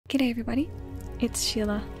G'day everybody, it's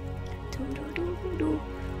Shhheila.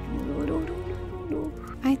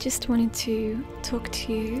 I just wanted to talk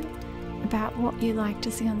to you about what you like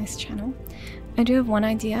to see on this channel. I do have one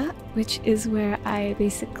idea, which is where I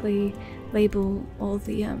basically label all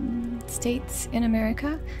the states in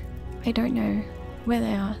America. I don't know where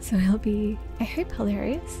they are, so it'll be, I hope,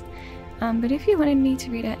 hilarious. But if you wanted me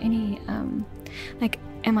to read out any, like,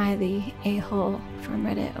 am I the a-hole from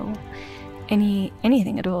Reddit or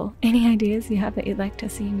anything at all, any ideas you have that you'd like to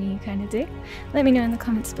see me kind of do, let me know in the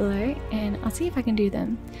comments below and I'll see if I can do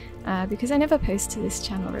them, because I never post to this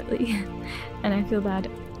channel really and I feel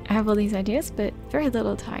bad. I have all these ideas but very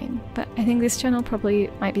little time, but I think this channel probably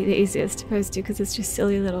might be the easiest to post to because it's just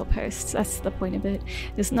silly little posts. That's the point of it.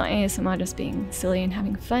 It's not ASMR, just being silly and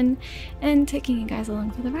having fun and taking you guys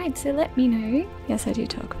along for the ride, so let me know. Yes, I do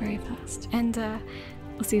talk very fast, and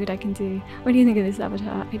I'll see what I can do. What do you think of this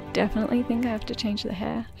avatar? I definitely think I have to change the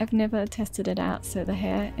hair. I've never tested it out, so the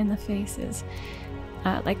hair in the face is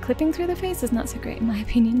like clipping through the face is not so great in my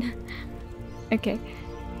opinion. Okay,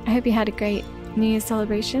 I hope you had a great New Year's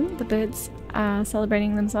celebration. The birds are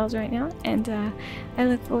celebrating themselves right now, and I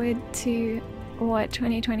look forward to what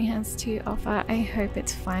 2020 has to offer. I hope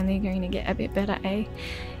it's finally going to get a bit better, eh?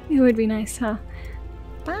 It would be nice, huh?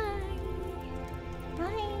 Bye!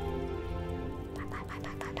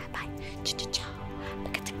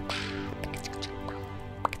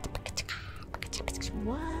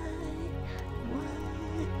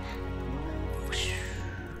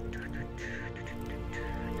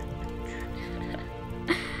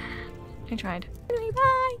 I tried. Anyway,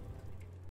 bye!